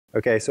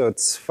Okay, so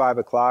it's 5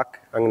 o'clock.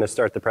 I'm going to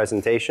start the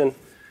presentation.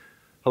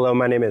 Hello,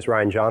 my name is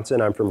Ryan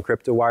Johnson. I'm from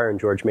CryptoWire and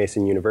George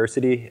Mason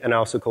University, and I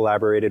also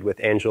collaborated with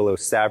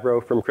Angelos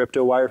Stavrou from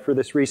CryptoWire for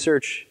this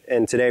research.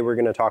 And today we're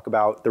going to talk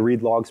about the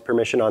read logs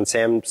permission on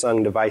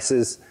Samsung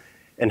devices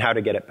and how to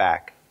get it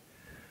back.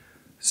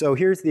 So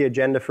here's the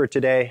agenda for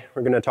today.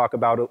 We're going to talk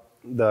about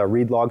the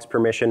read logs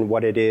permission,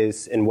 what it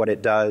is and what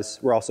it does.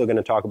 We're also going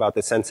to talk about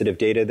the sensitive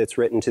data that's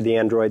written to the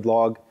Android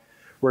log.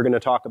 We're going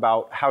to talk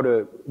about how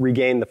to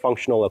regain the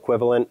functional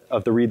equivalent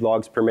of the read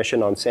logs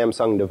permission on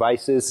Samsung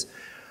devices.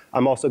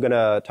 I'm also going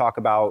to talk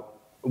about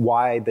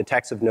why the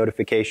text of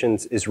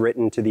notifications is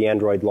written to the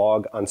Android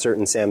log on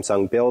certain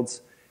Samsung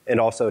builds, and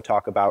also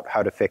talk about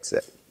how to fix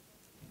it.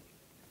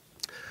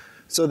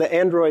 So the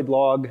Android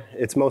log,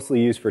 it's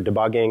mostly used for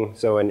debugging.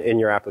 So in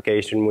your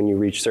application, when you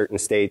reach certain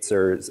states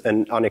or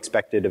an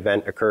unexpected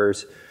event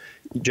occurs,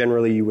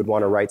 generally you would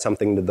want to write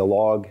something to the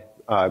log.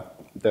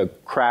 The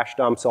crash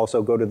dumps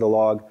also go to the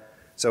log,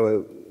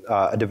 so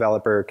a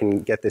developer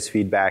can get this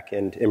feedback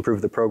and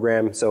improve the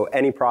program. So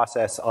any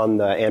process on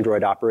the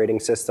Android operating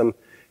system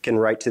can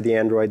write to the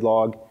Android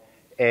log.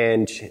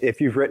 And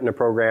if you've written a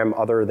program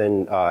other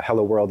than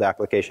Hello World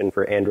application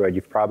for Android,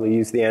 you've probably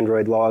used the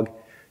Android log.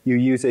 You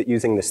use it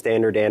using the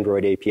standard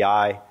Android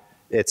API.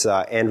 It's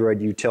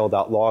Android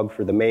util.log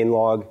for the main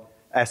log,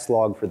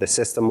 slog for the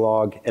system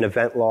log, an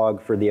event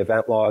log for the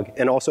event log.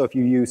 And also if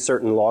you use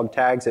certain log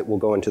tags, it will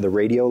go into the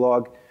radio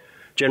log.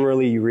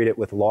 Generally, you read it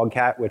with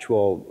logcat, which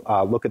will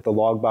look at the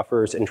log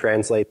buffers and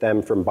translate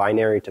them from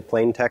binary to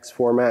plain text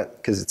format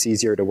because it's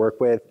easier to work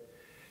with.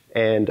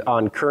 And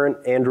on current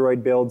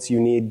Android builds, you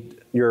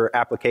need your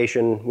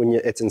application, when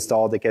it's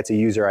installed, it gets a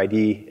user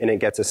ID and it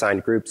gets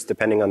assigned groups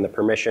depending on the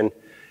permission.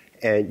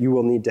 And you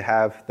will need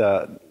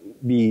to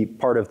be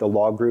part of the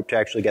log group to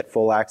actually get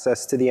full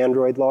access to the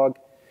Android log.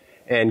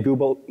 And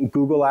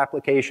Google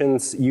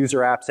applications, user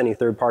apps, any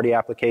third-party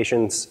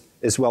applications,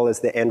 as well as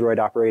the Android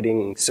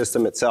operating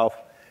system itself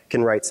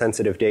can write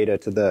sensitive data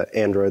to the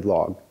Android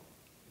log.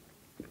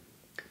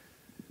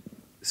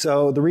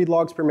 So the read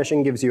logs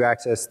permission gives you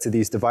access to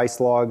these device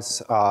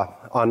logs.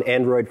 On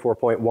Android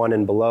 4.1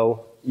 and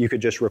below, you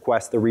could just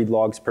request the read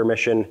logs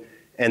permission,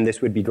 and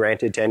this would be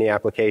granted to any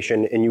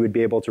application, and you would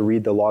be able to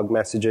read the log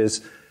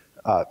messages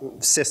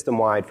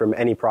system-wide from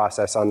any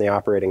process on the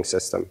operating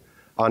system.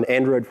 On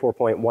Android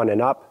 4.1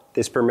 and up,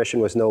 this permission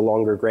was no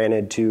longer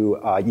granted to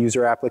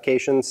user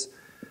applications.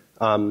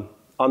 On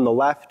the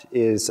left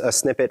is a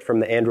snippet from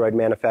the Android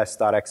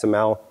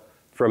manifest.xml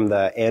from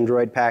the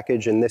Android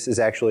package, and this is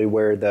actually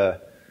where the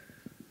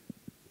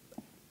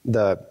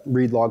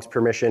read logs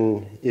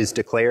permission is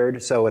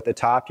declared. So at the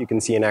top, you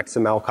can see an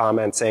XML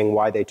comment saying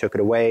why they took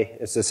it away.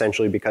 It's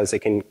essentially because it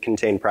can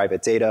contain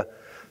private data.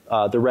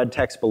 The red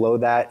text below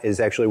that is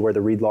actually where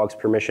the read logs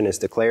permission is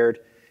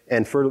declared.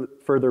 And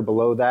further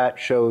below that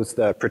shows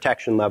the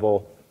protection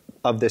level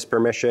of this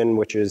permission,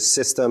 which is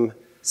system,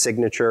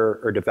 signature,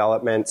 or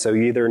development. So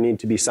you either need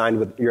to be signed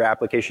with, your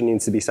application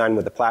needs to be signed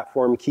with a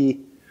platform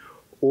key,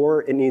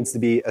 or it needs to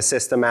be a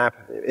system app.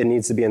 It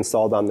needs to be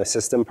installed on the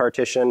system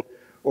partition,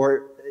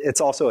 or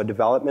it's also a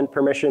development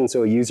permission.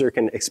 So a user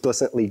can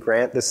explicitly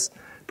grant this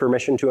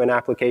permission to an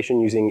application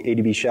using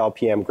ADB shell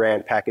PM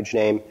grant package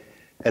name,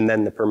 and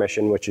then the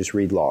permission, which is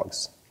read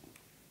logs.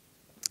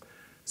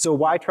 So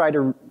why try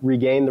to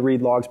regain the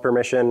read logs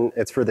permission?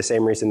 It's for the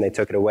same reason they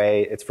took it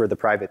away. It's for the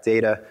private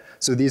data.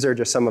 So these are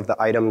just some of the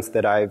items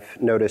that I've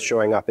noticed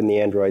showing up in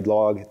the Android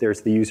log.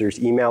 There's the user's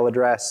email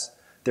address.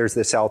 There's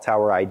the cell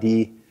tower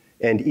ID.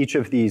 And each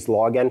of these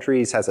log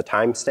entries has a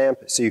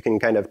timestamp, so you can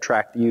kind of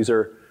track the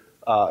user,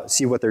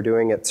 see what they're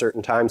doing at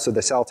certain times. So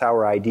the cell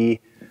tower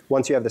ID,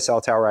 once you have the cell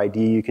tower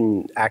ID, you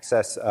can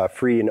access a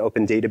free and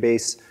open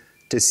database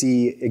to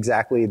see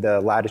exactly the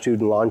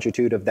latitude and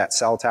longitude of that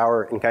cell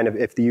tower, and kind of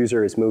if the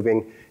user is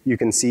moving, you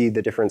can see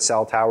the different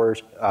cell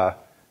towers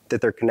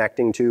that they're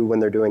connecting to when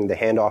they're doing the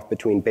handoff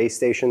between base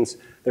stations.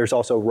 There's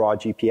also raw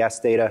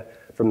GPS data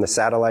from the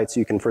satellites.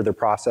 You can further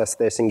process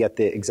this and get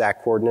the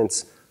exact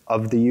coordinates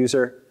of the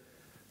user.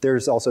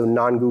 There's also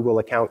non-Google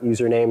account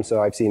username,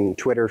 so I've seen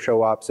Twitter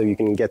show up, so you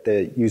can get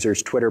the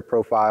user's Twitter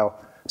profile,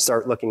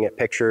 start looking at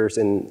pictures,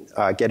 and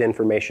get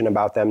information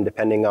about them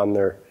depending on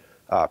their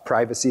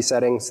privacy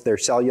settings, their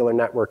cellular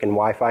network and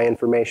Wi-Fi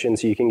information,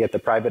 so you can get the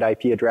private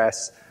IP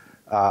address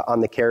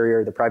on the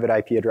carrier, the private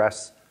IP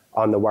address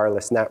on the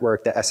wireless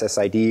network, the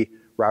SSID,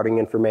 routing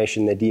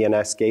information, the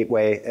DNS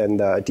gateway, and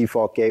the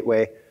default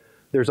gateway.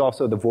 There's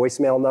also the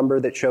voicemail number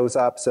that shows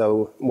up,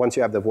 so once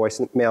you have the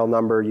voicemail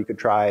number, you could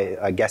try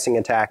a guessing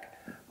attack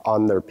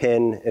on their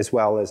PIN, as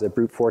well as a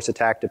brute force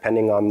attack,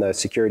 depending on the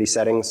security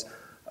settings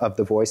of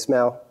the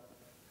voicemail.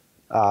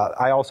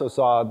 I also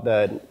saw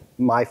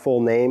my full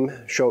name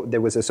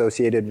that was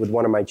associated with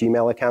one of my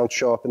Gmail accounts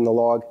show up in the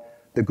log.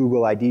 The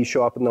Google ID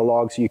show up in the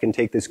log, so you can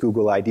take this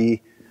Google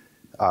ID,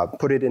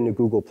 put it into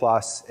Google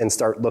Plus, and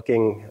start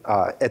looking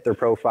at their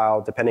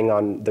profile. Depending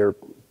on their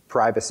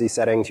privacy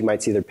settings, you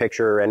might see their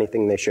picture or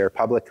anything they share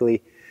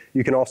publicly.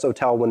 You can also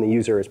tell when the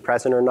user is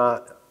present or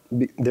not.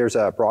 There's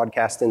a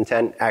broadcast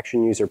intent,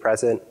 action user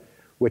present,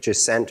 which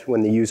is sent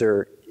when the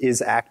user is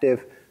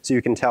active, so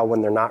you can tell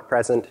when they're not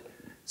present.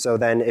 So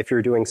then if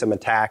you're doing some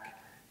attack,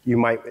 you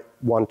might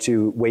want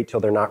to wait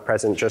till they're not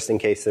present just in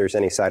case there's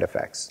any side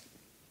effects.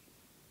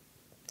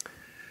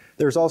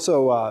 There's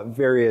also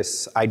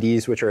various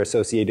IDs which are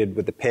associated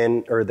with the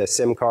PIN or the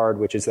SIM card,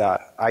 which is the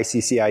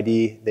ICC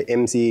ID, the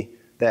IMSI,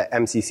 the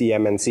MCC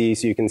MNC,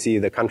 so you can see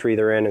the country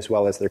they're in as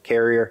well as their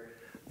carrier,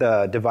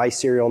 the device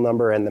serial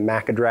number, and the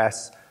MAC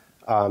address.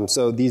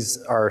 So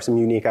these are some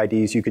unique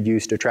IDs you could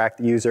use to track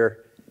the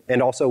user.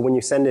 And also when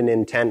you send an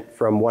intent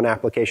from one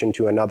application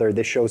to another,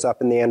 this shows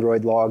up in the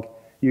Android log.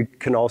 You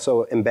can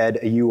also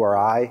embed a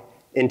URI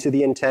into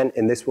the intent,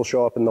 and this will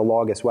show up in the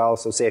log as well.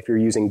 So say if you're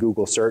using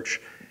Google search,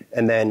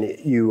 and then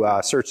you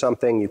search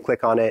something, you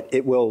click on it,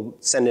 it will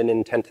send an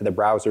intent to the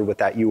browser with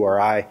that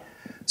URI.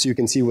 So you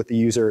can see what the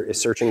user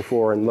is searching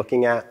for and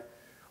looking at.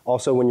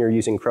 Also, when you're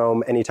using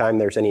Chrome, anytime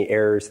there's any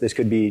errors, this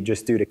could be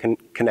just due to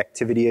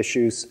connectivity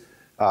issues.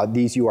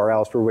 These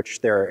URLs for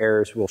which there are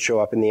errors will show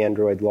up in the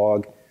Android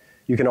log.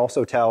 You can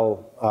also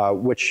tell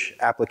which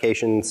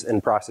applications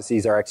and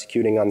processes are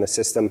executing on the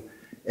system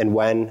and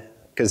when,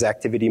 because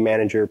Activity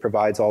Manager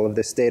provides all of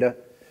this data.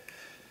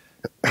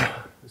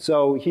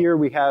 So here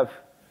we have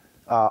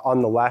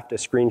on the left a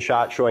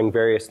screenshot showing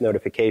various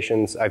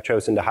notifications. I've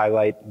chosen to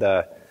highlight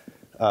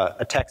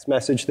a text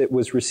message that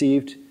was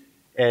received.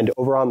 And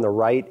over on the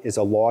right is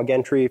a log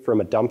entry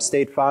from a dump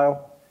state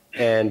file.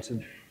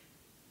 And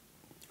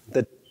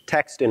the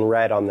text in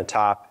red on the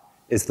top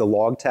is the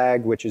log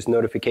tag, which is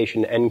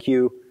notification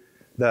enqueue.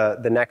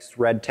 The next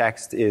red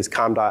text is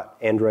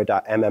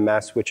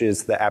com.android.mms, which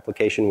is the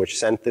application which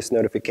sent this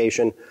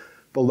notification.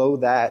 Below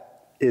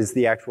that is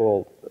the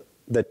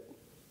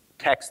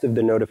text of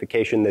the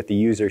notification that the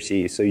user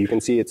sees. So you can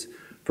see it's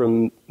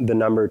from the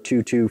number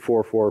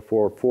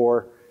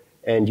 224444,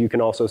 and you can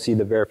also see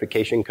the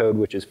verification code,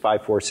 which is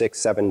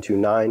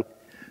 546729.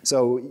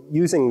 So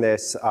using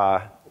this,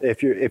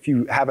 if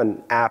you have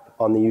an app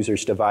on the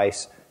user's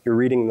device, you're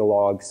reading the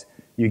logs,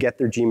 you get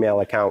their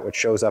Gmail account, which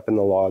shows up in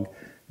the log,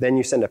 then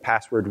you send a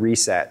password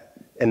reset,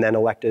 and then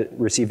elect to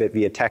receive it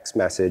via text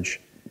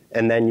message,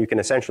 and then you can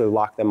essentially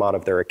lock them out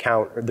of their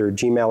account, or their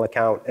Gmail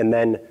account, and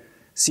then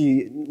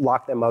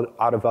lock them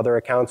out of other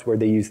accounts where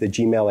they use the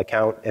Gmail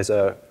account as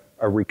a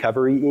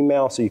recovery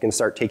email, so you can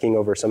start taking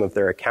over some of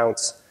their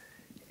accounts.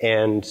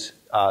 And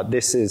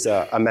this is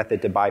a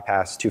method to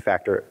bypass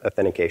two-factor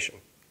authentication.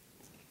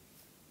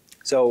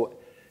 So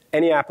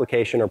any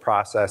application or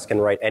process can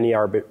write any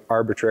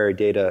arbitrary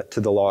data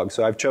to the log.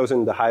 So I've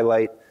chosen to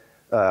highlight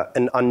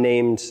an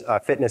unnamed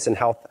fitness and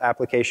health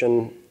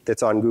application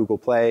that's on Google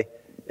Play.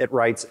 It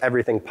writes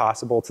everything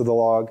possible to the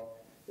log.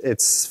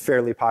 It's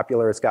fairly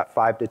popular. It's got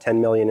 5 to 10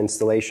 million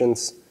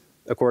installations.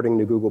 According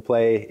to Google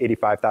Play,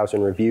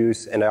 85,000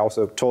 reviews. And I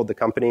also told the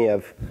company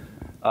of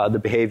the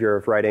behavior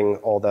of writing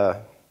all the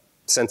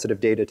sensitive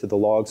data to the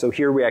log. So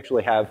here we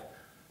actually have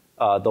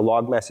the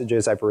log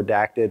messages. I've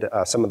redacted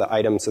some of the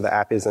items so the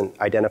app isn't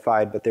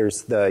identified, but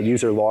there's the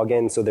user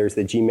login. So there's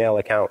the Gmail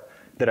account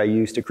that I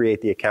used to create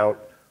the account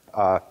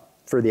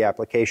for the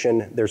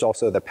application. There's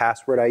also the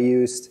password I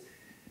used.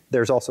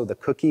 There's also the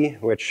cookie,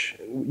 which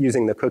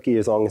using the cookie,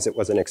 as long as it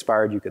wasn't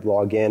expired, you could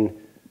log in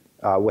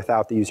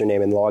without the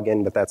username and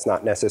login, but that's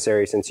not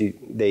necessary since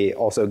they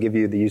also give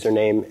you the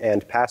username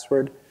and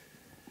password.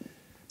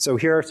 So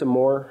here are some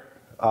more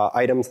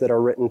items that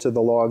are written to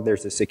the log.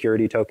 There's a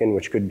security token,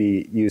 which could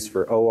be used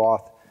for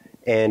OAuth.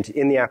 And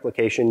in the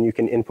application, you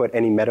can input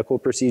any medical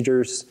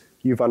procedures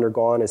you've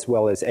undergone as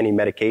well as any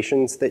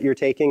medications that you're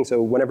taking.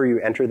 So whenever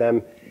you enter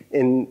them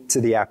into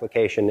the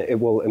application, it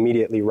will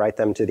immediately write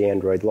them to the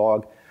Android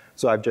log.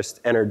 So I've just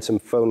entered some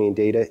phony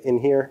data in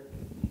here.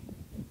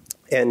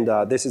 And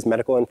this is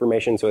medical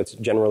information, so it's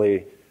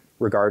generally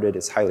regarded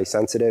as highly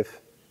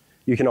sensitive.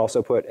 You can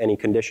also put any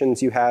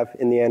conditions you have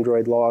in the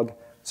Android log.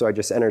 So I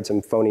just entered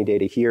some phony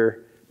data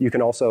here. You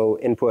can also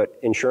input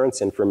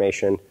insurance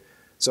information.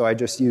 So I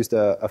just used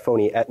a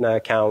phony Aetna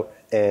account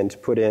and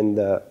put in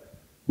the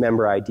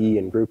member ID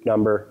and group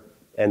number.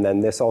 And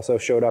then this also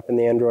showed up in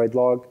the Android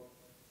log.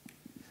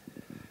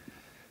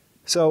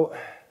 So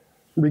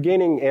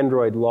regaining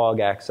Android log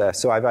access.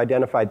 So I've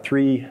identified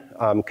 3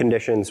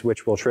 conditions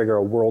which will trigger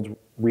a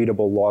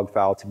world-readable log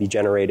file to be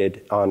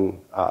generated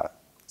on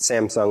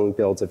Samsung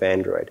builds of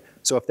Android.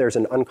 So if there's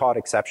an uncaught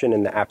exception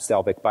in the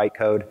AppStalvik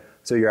bytecode,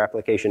 so your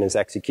application is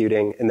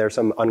executing and there's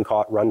some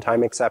uncaught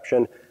runtime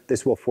exception,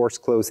 this will force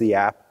close the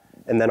app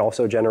and then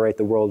also generate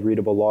the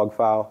world-readable log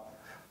file.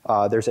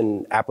 There's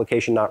an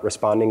application not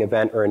responding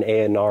event or an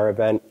ANR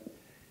event.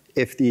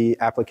 If the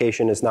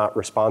application is not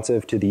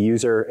responsive to the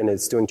user and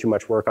it's doing too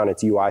much work on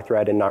its UI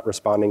thread and not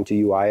responding to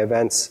UI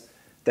events,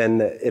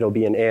 then it'll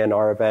be an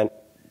ANR event,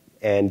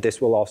 and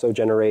this will also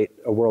generate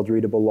a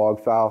world-readable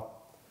log file.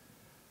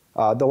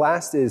 The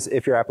last is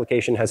if your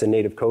application has a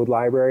native code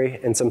library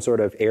and some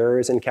sort of error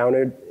is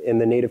encountered in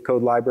the native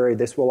code library,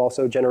 this will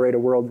also generate a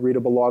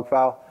world-readable log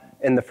file.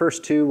 And the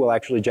first 2 will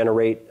actually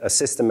generate a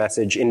system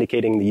message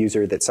indicating the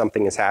user that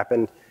something has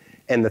happened,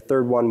 and the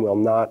third one will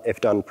not if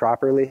done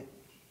properly.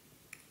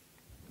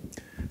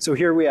 So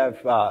here we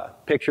have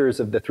pictures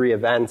of the three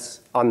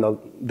events. On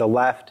the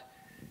left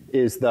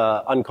is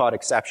the uncaught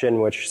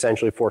exception, which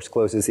essentially force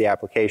closes the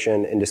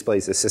application and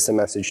displays the system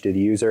message to the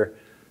user.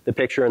 The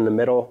picture in the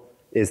middle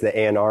is the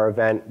ANR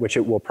event, which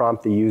it will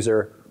prompt the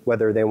user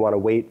whether they want to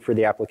wait for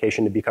the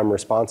application to become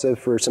responsive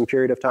for some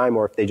period of time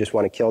or if they just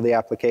want to kill the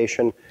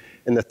application.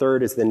 And the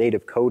third is the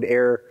native code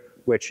error,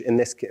 which in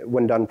this,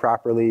 when done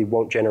properly,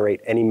 won't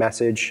generate any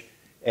message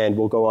and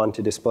will go on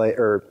to display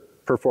or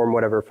perform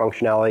whatever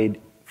functionality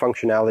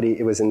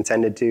it was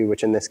intended to,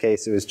 which in this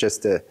case it was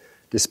just to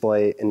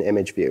display an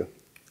image view.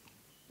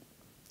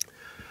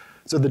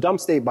 So the dump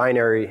state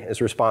binary is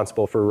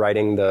responsible for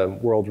writing the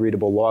world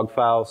readable log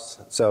files.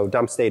 So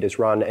dump state is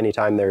run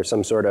anytime there's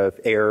some sort of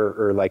error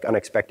or like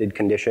unexpected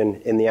condition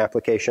in the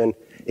application.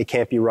 It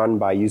can't be run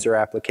by user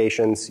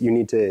applications. You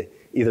need to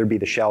either be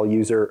the shell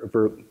user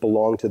or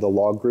belong to the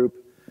log group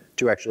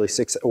to actually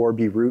or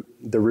be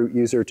the root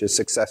user to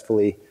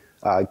successfully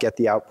get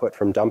the output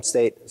from dump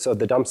state. So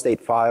the dump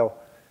state file,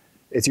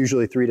 it's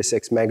usually 3 to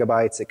 6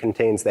 megabytes. It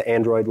contains the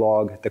Android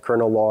log, the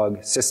kernel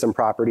log, system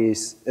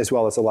properties, as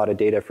well as a lot of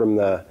data from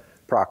the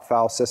proc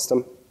file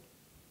system.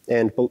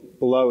 And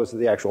below is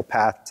the actual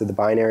path to the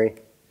binary.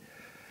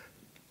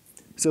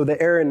 So the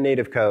error in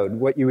native code,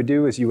 what you would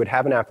do is you would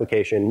have an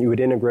application, you would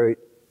integrate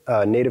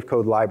a native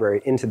code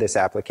library into this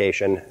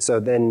application.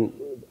 So then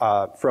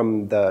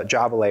from the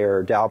Java layer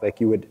or Dalvik,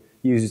 you would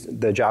use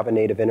the Java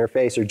native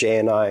interface or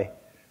JNI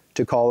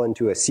to call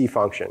into a C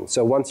function.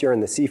 So once you're in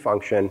the C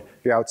function,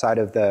 you're outside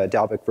of the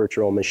Dalvik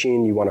virtual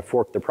machine, you want to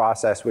fork the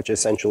process, which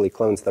essentially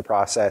clones the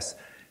process.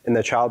 In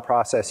the child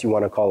process, you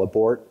want to call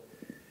abort.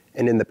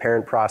 And in the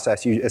parent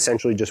process, you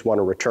essentially just want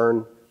to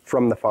return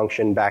from the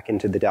function back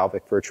into the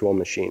Dalvik virtual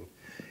machine.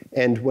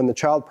 And when the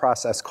child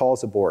process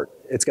calls abort,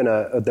 it's going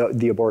to,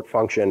 the abort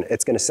function,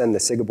 it's going to send the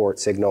sigabort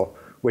signal,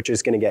 which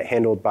is going to get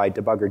handled by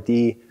debugger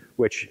D,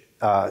 which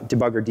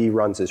debugger D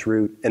runs as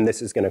root, and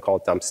this is going to call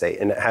dump state,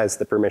 and it has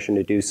the permission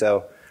to do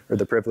so, or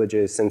the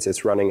privileges, since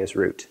it's running as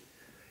root.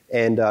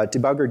 And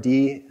debugger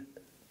D,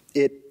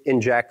 it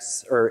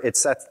injects, or it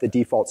sets the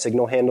default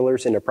signal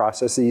handlers into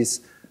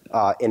processes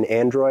in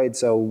Android.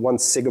 So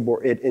once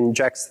sigabort, it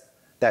injects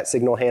that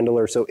signal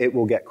handler, so it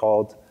will get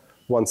called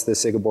once the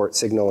sigabort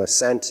signal is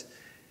sent.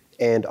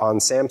 And on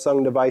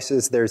Samsung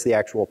devices, there's the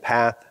actual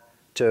path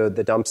to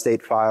the dump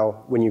state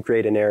file when you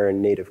create an error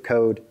in native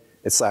code.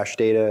 It's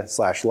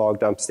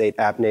 /data/log dump state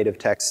app native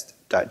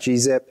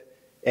text.gzip.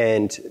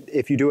 And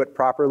if you do it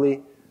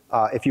properly,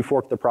 if you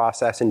fork the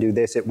process and do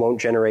this, it won't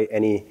generate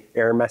any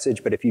error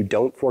message. But if you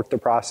don't fork the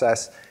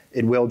process,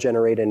 it will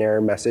generate an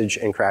error message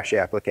and crash the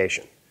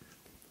application.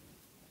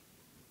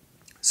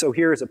 So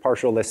here is a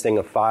partial listing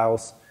of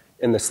files.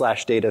 In the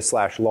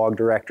 /data/log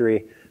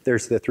directory,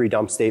 there's the 3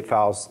 dump state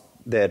files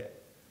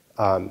that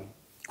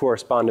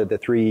correspond to the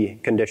 3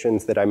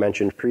 conditions that I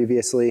mentioned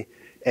previously.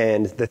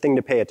 And the thing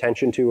to pay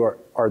attention to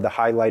are the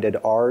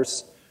highlighted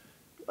R's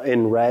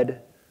in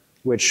red,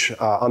 which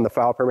on the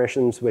file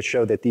permissions, which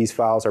show that these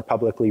files are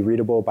publicly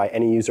readable by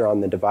any user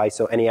on the device.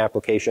 So any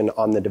application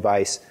on the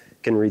device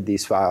can read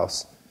these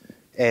files.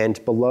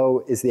 And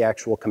below is the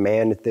actual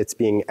command that's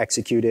being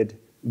executed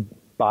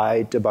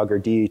by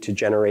debugger D to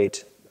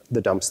generate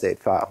the dump state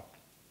file.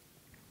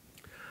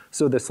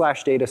 So the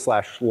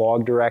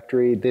 /data/log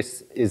directory,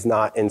 this is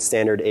not in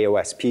standard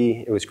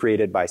AOSP. It was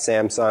created by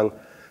Samsung.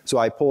 So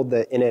I pulled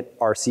the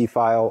init.rc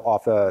file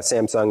off a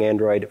Samsung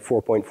Android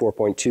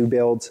 4.4.2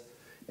 build.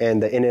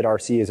 And the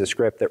init.rc is a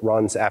script that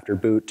runs after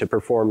boot to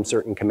perform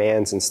certain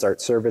commands and start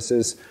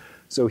services.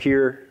 So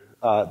here,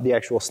 the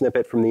actual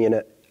snippet from the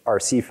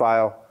init.rc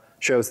file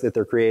shows that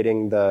they're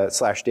creating the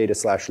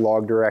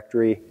 /data/log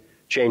directory,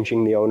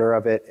 changing the owner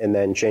of it, and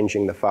then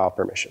changing the file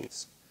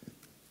permissions.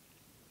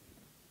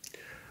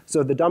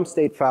 So the dump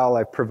state file,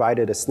 I've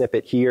provided a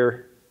snippet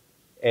here,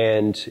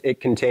 and it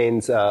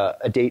contains a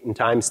date and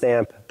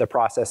timestamp, the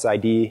process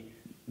ID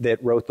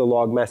that wrote the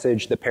log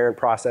message, the parent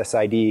process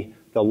ID,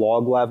 the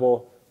log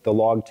level, the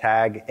log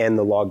tag, and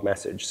the log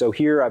message. So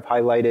here I've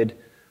highlighted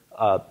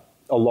a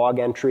log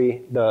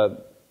entry.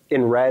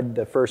 In red,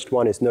 the first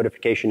one is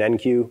notification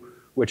enqueue,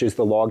 which is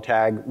the log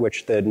tag,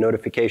 which the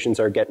notifications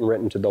are getting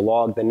written to the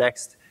log. The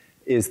next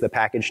is the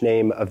package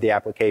name of the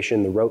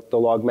application that wrote the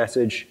log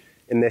message.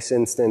 In this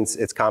instance,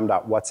 it's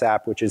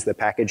com.whatsapp, which is the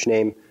package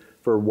name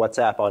for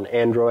WhatsApp on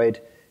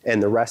Android.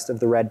 And the rest of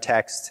the red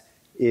text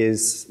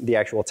is the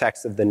actual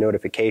text of the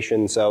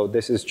notification. So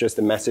this is just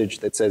a message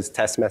that says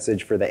test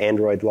message for the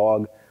Android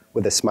log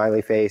with a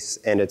smiley face,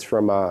 and it's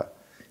from a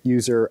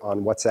user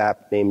on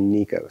WhatsApp named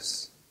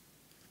Nikos.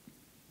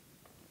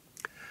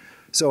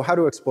 So how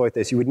to exploit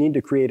this? You would need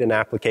to create an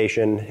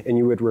application, and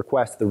you would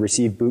request the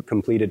receive boot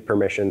completed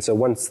permission. So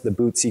once the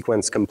boot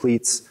sequence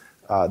completes,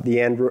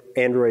 the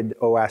Android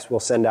OS will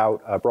send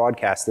out a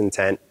broadcast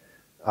intent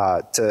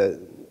to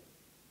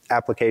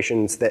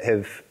applications that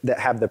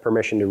have the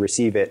permission to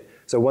receive it.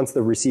 So once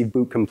the receive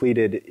boot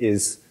completed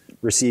is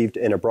received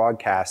in a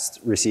broadcast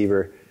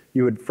receiver,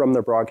 you would, from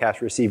the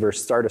broadcast receiver,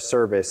 start a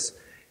service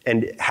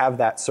and have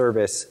that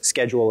service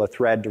schedule a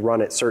thread to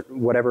run at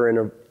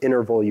whatever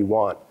interval you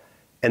want.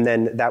 And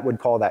then that would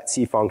call that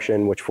C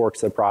function, which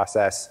forks the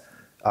process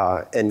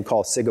and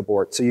call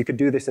sigabort. So you could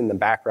do this in the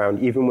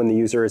background, even when the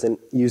user isn't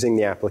using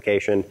the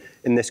application,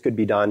 and this could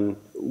be done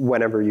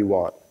whenever you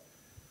want.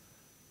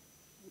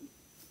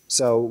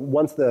 So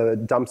once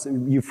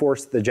you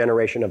force the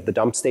generation of the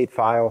dump state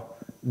file,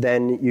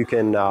 then you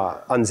can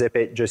unzip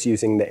it just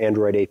using the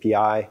Android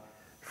API.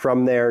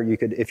 From there, you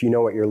could, if you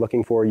know what you're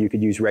looking for, you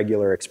could use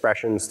regular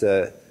expressions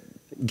to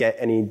get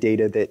any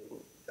data that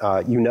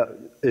you know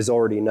is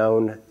already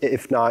known.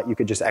 If not, you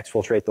could just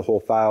exfiltrate the whole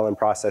file and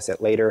process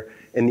it later.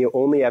 And the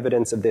only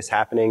evidence of this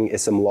happening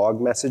is some log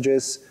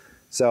messages.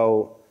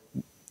 So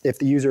if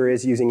the user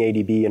is using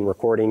ADB and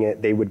recording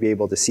it, they would be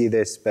able to see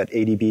this, but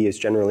ADB is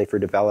generally for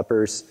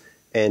developers,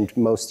 and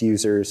most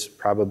users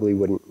probably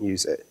wouldn't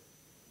use it.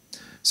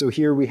 So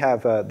here we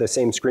have the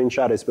same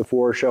screenshot as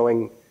before,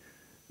 showing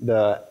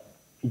the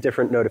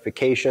different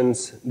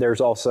notifications.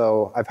 There's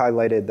also, I've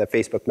highlighted the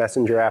Facebook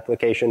Messenger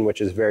application,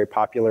 which is a very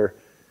popular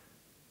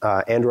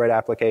Android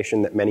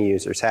application that many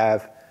users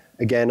have.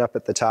 Again, up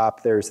at the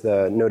top, there's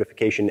the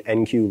notification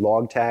NQ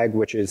log tag,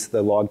 which is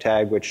the log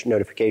tag which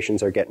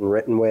notifications are getting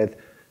written with.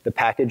 The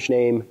package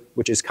name,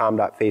 which is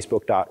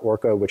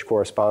com.facebook.orca, which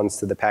corresponds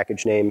to the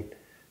package name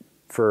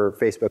for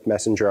Facebook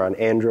Messenger on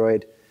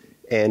Android.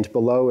 And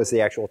below is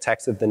the actual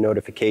text of the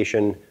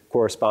notification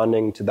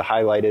corresponding to the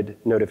highlighted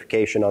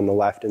notification on the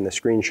left in the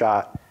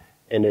screenshot.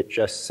 And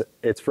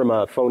it's from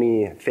a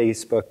phony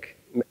Facebook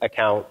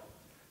account,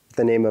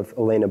 the name of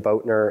Elena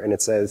Boatner, and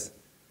it says,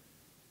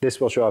 this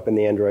will show up in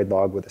the Android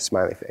log with a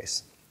smiley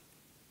face.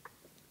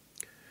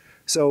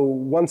 So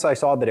once I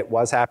saw that it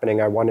was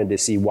happening, I wanted to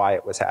see why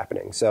it was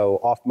happening. So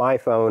off my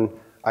phone,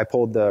 I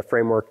pulled the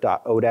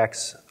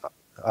framework.odex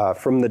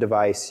from the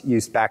device,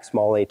 used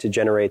backsmally to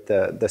generate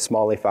the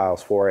smally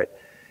files for it.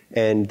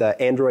 And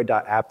the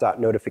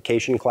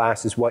android.app.notification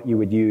class is what you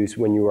would use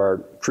when you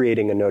are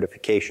creating a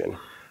notification.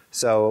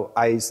 So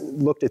I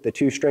looked at the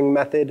toString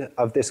method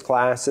of this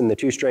class, and the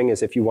toString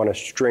is if you want a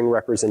string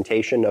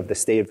representation of the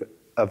state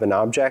of an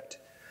object.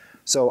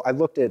 So I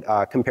looked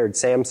at, compared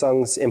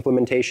Samsung's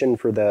implementation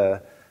for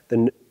the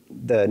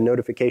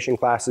notification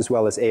class as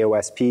well as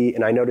AOSP,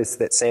 and I noticed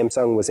that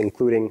Samsung was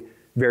including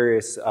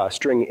various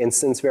string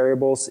instance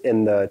variables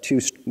in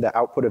the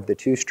output of the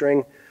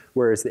toString,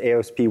 whereas the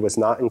AOSP was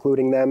not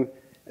including them,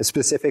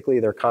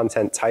 specifically their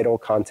content title,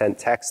 content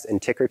text,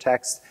 and ticker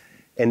text.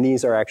 And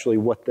these are actually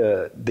what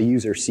the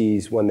user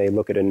sees when they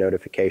look at a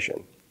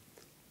notification.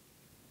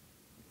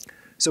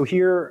 So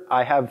here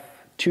I have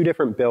two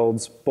different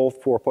builds,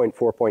 both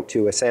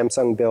 4.4.2, a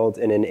Samsung build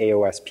and an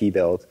AOSP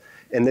build.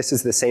 And this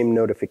is the same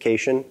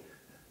notification,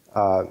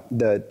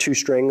 the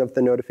toString of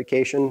the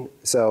notification.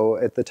 So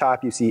at the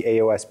top you see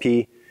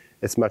AOSP,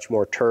 it's much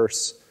more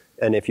terse.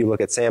 And if you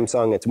look at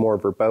Samsung, it's more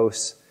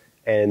verbose.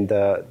 And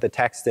the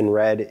text in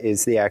red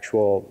is the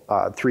actual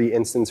three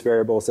instance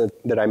variables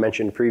that I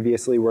mentioned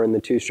previously were in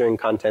the toString: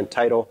 content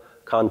title,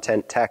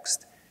 content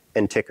text,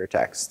 and ticker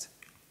text.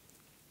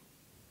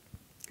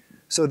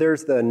 So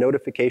there's the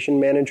notification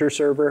manager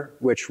server,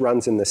 which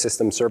runs in the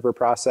system server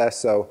process.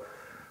 So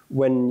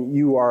when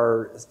you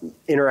are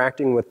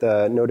interacting with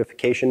the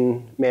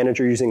notification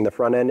manager using the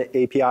front end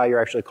API, you're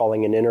actually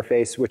calling an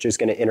interface, which is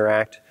going to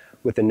interact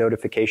with the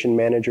notification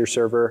manager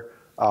server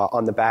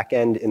on the back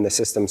end in the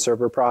system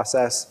server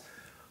process.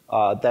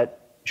 That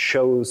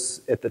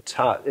shows at the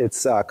top,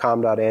 it's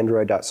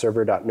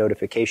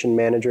com.android.server.notification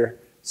manager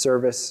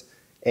service.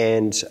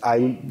 And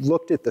I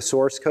looked at the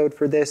source code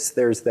for this.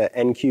 There's the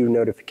NQ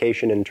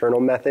notification internal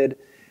method,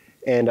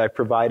 and I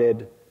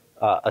provided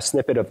a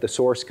snippet of the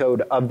source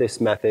code of this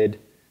method.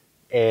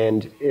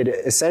 And it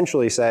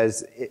essentially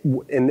says,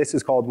 and this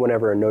is called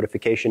whenever a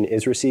notification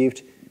is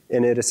received,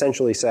 and it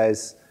essentially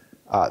says,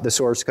 the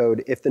source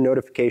code, if the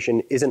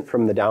notification isn't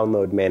from the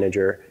download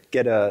manager,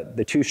 get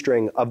the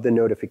toString of the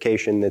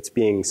notification that's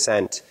being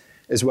sent,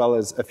 as well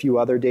as a few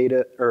other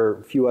data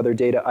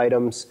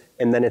items,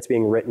 and then it's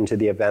being written to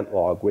the event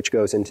log, which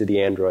goes into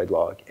the Android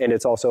log. And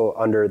it's also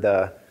under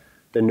the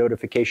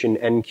notification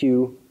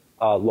NQ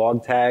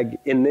log tag.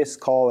 In this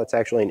call, it's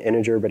actually an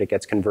integer, but it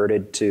gets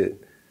converted to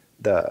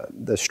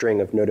the string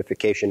of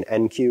notification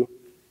NQ.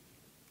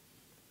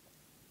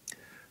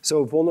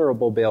 So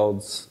vulnerable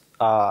builds.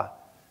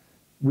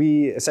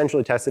 We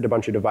essentially tested a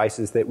bunch of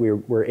devices that we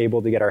were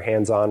able to get our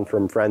hands on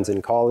from friends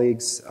and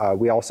colleagues.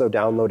 We also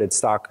downloaded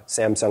stock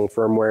Samsung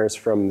firmwares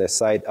from the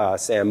site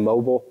Sam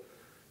Mobile.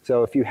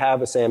 So if you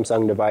have a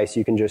Samsung device,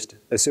 you can just,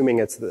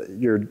 assuming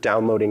you're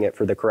downloading it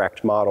for the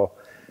correct model,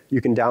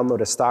 you can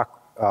download a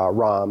stock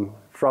ROM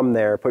from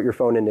there, put your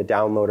phone into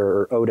downloader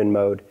or Odin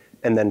mode,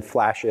 and then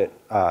flash it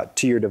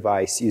to your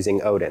device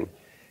using Odin.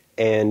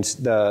 And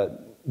the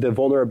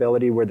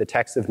vulnerability where the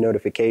text of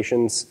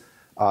notifications,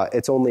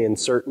 it's only in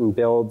certain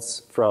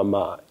builds from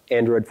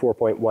Android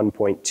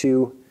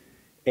 4.1.2,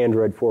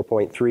 Android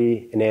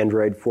 4.3, and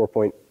Android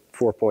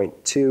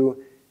 4.4.2,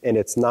 and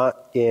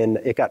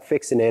it got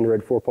fixed in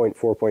Android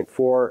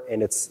 4.4.4,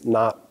 and it's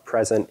not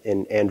present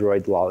in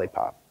Android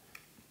Lollipop.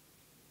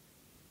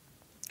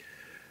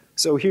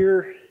 So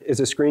here is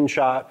a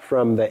screenshot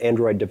from the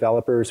Android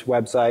developers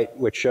website,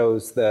 which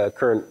shows the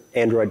current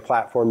Android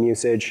platform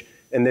usage.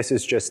 And this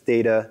is just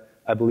data,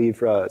 I believe,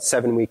 for a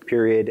 7-week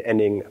period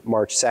ending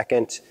March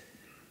 2nd.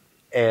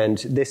 And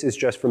this is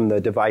just from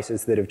the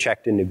devices that have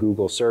checked into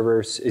Google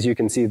servers. As you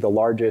can see, the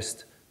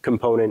largest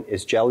component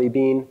is Jelly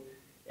Bean,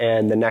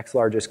 and the next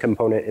largest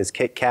component is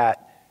KitKat.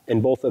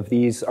 And both of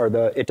these are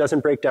it doesn't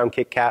break down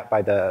KitKat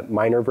by the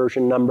minor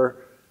version number.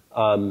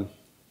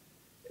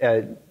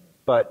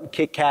 But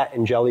KitKat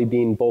and Jelly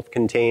Bean both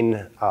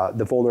contain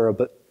the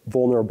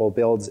vulnerable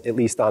builds, at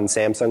least on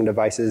Samsung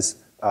devices,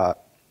 at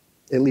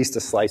least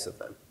a slice of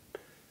them.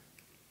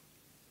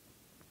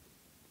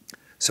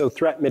 So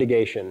threat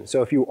mitigation.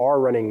 So if you are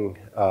running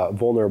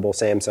vulnerable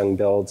Samsung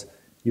builds,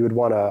 you would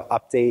want to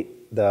update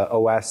the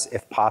OS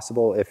if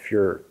possible, if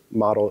your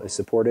model is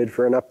supported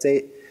for an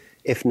update.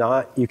 If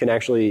not, you can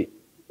actually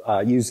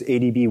use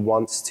ADB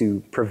once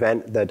to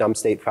prevent the dump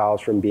state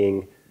files from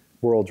being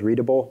world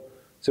readable.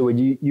 So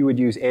you would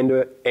use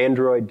Android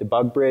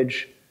debug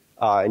bridge,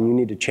 and you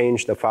need to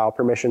change the file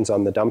permissions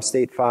on the dump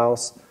state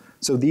files.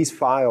 So these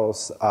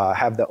files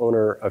have the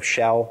owner of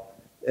shell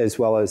as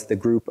well as the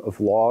group of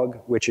log,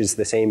 which is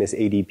the same as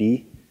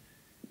ADB.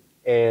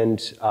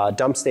 And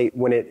dump state,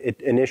 when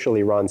it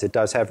initially runs, it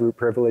does have root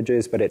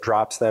privileges, but it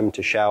drops them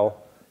to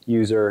shell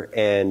user,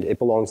 and it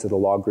belongs to the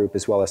log group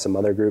as well as some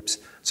other groups.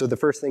 So the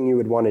first thing you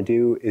would want to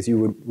do is you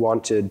would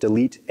want to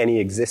delete any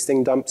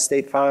existing dump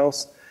state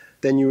files.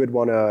 Then you would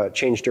want to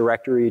change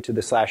directory to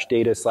the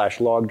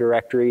 /data/log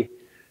directory.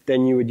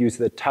 Then you would use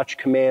the touch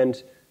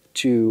command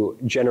to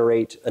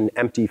generate an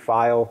empty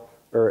file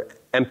or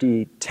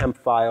empty temp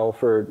file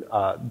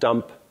for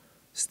dump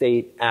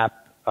state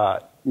app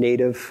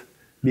native,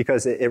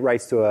 because it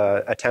writes to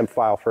a temp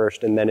file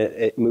first, and then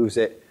it moves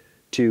it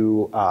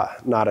to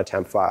not a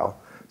temp file.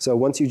 So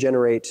once you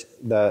generate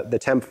the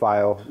temp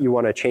file, you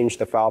want to change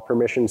the file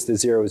permissions to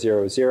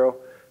 000.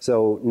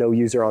 So no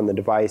user on the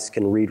device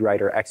can read,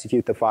 write, or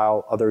execute the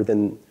file other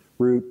than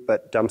root,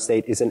 but dump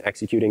state isn't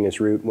executing as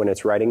root when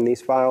it's writing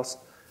these files.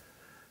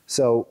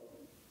 So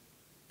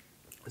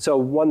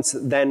once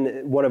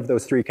then one of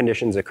those 3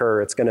 conditions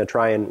occur, it's going to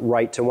try and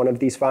write to one of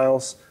these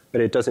files, but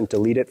it doesn't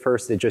delete it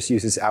first. It just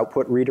uses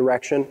output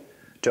redirection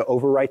to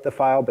overwrite the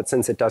file, but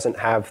since it doesn't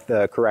have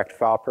the correct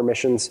file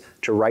permissions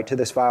to write to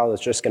this file,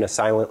 it's just going to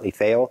silently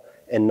fail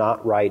and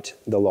not write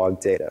the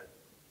log data,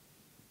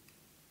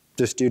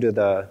 just due to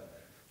the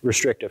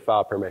restrictive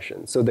file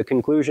permissions. So the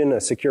conclusion, a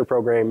secure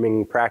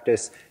programming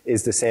practice,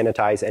 is to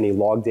sanitize any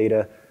log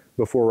data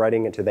before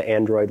writing it to the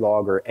Android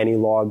log or any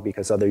log,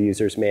 because other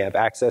users may have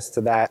access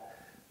to that.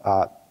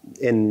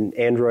 In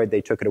Android,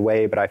 they took it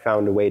away, but I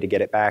found a way to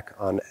get it back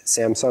on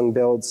Samsung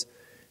builds.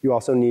 You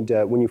also need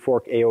to, when you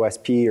fork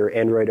AOSP or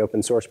Android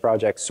open source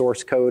project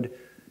source code,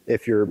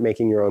 if you're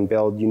making your own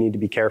build, you need to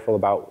be careful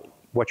about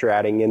what you're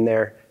adding in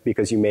there,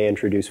 because you may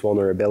introduce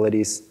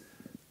vulnerabilities.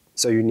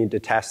 So you need to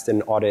test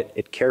and audit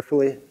it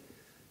carefully.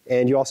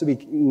 And you also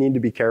need to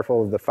be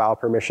careful of the file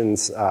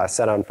permissions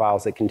set on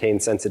files that contain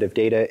sensitive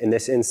data. In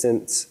this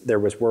instance, there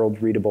was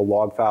world readable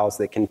log files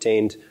that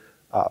contained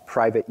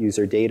private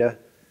user data.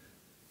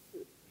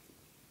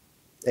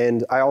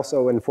 And I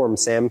also informed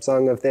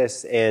Samsung of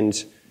this,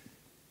 and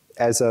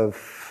as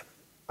of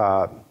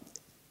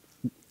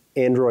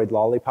Android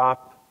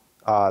Lollipop,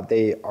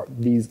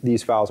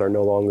 these files are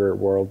no longer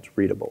world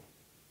readable.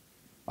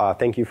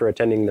 Thank you for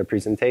attending the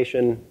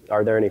presentation.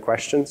 Are there any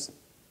questions?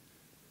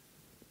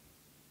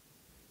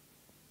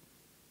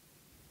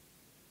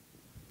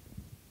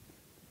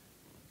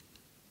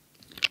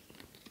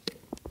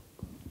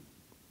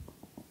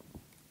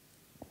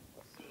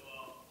 So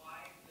why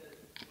do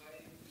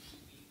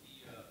you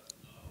need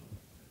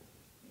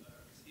the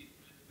received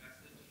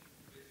message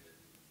widget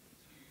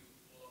to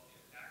pull up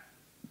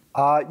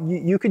the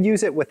attack? You could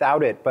use it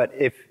without it, but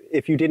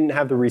if you didn't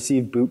have the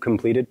receive boot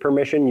completed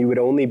permission, you would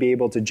only be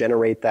able to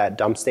generate that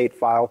dump state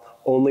file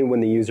only when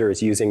the user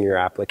is using your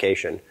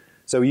application.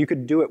 So you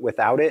could do it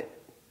without it,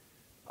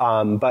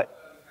 but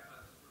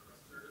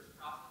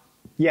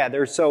yeah,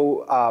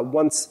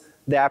 once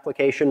the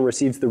application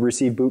receives the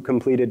receive boot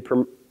completed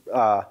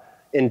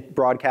in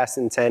broadcast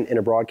intent in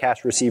a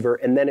broadcast receiver,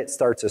 and then it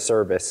starts a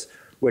service,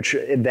 which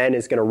then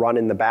is going to run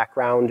in the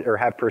background or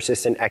have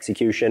persistent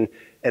execution.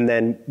 And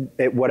then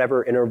at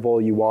whatever interval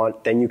you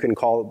want, then you can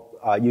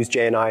use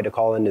JNI to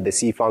call into the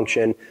C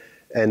function,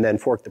 and then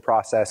fork the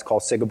process, call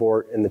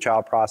SIGABORT in the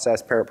child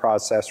process, parent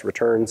process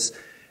returns.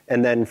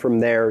 And then from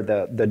there,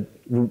 the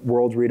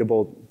world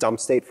readable dump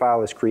state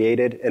file is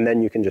created, and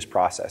then you can just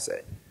process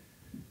it.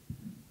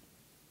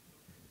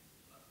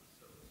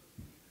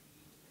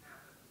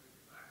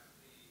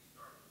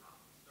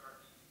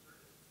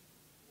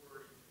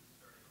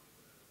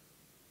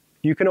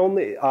 You can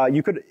only,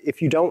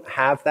 if you don't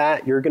have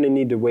that, you're going to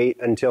need to wait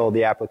until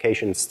the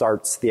application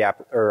starts the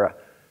app or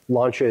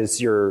launches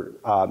your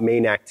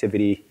main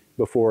activity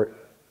before.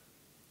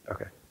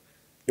 Okay,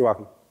 you're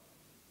welcome.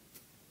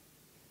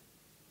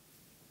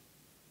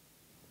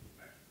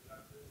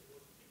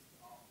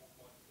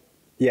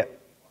 Yeah.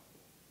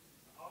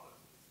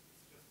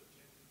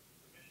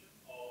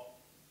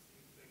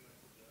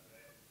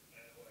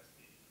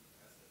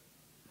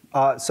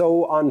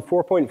 So on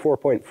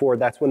 4.4.4,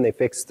 that's when they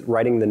fixed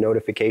writing the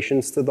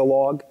notifications to the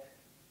log.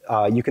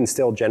 You can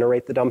still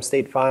generate the dump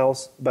state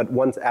files, but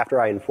once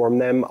after I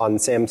informed them on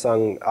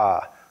Samsung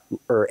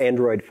or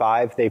Android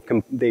 5,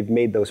 they've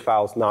made those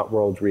files not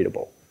world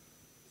readable.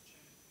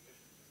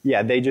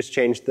 Yeah, they just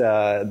changed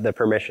the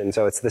permission,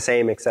 so it's the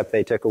same except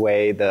they took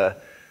away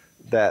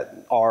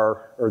that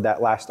R or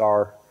that last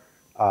R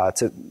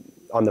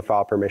on the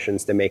file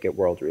permissions to make it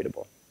world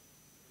readable.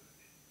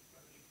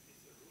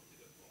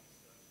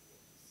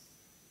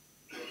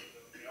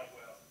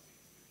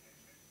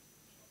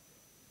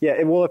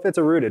 Yeah, well, if it's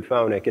a rooted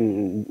phone, it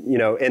can,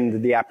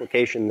 in the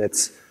application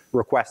that's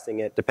requesting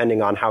it,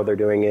 depending on how they're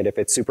doing it, if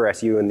it's Super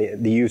SU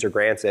and the user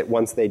grants it,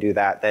 once they do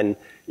that, then,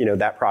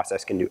 that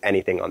process can do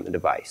anything on the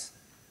device.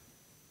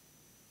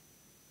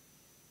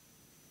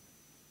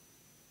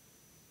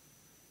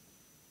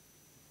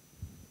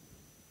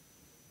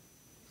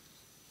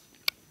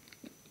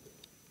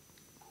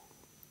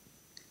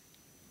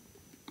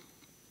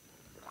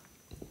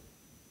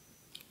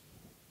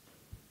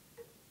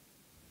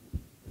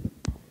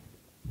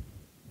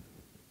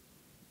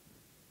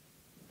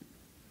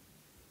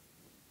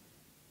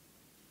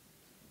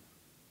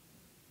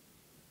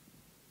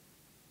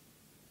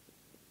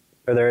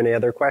 Are there any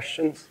other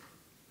questions?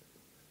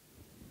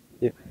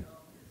 Yeah.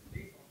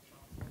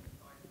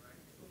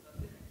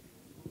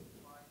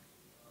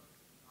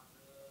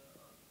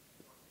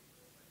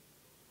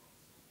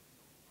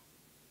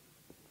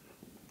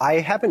 I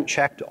haven't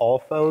checked all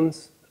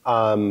phones.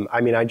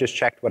 I just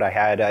checked what I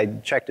had. I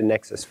checked a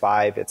Nexus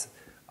 5.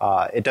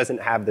 It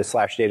doesn't have the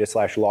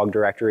 /data/log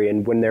directory,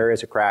 and when there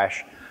is a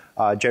crash,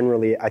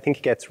 generally I think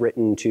it gets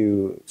written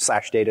to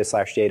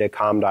 /data/data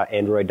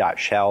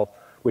com.android.shell,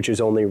 which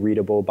is only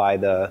readable by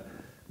the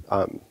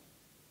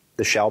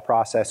shell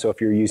process. So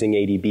if you're using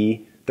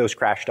ADB, those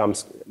crash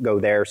dumps go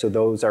there. So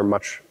those are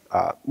much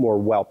more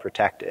well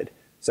protected.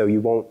 So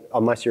you won't,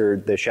 unless you're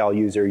the shell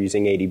user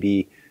using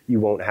ADB, you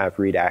won't have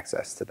read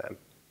access to them.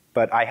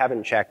 But I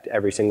haven't checked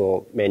every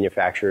single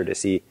manufacturer to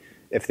see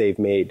if they've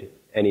made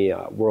any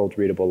world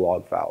readable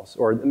log files.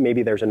 Or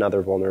maybe there's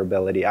another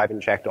vulnerability. I haven't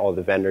checked all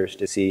the vendors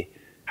to see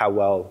how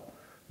well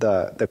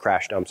the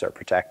crash dumps are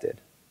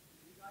protected.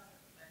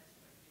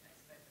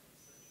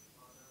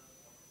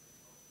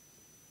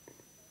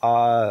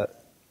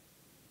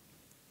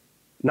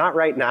 Not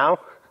right now.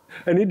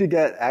 I need to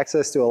get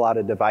access to a lot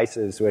of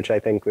devices, which I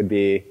think would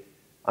be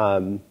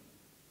kind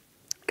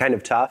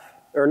of tough,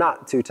 or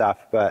not too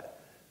tough, but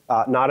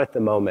not at the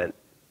moment.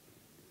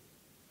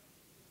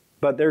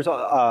 But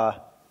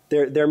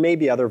there may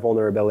be other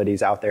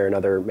vulnerabilities out there in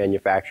other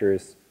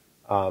manufacturers,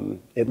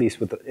 at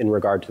least in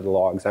regard to the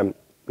logs. I'm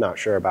not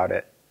sure about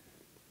it.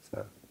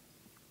 So.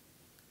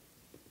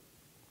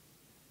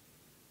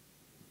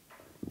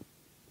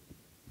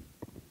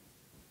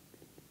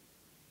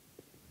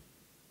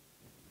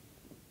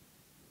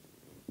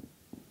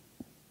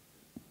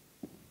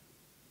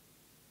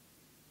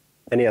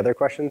 Any other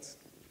questions?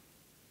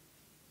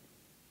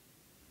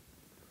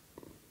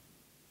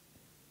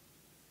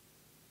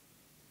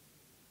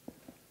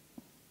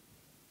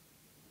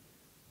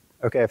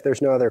 Okay, if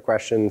there's no other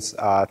questions,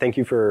 thank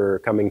you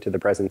for coming to the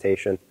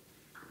presentation.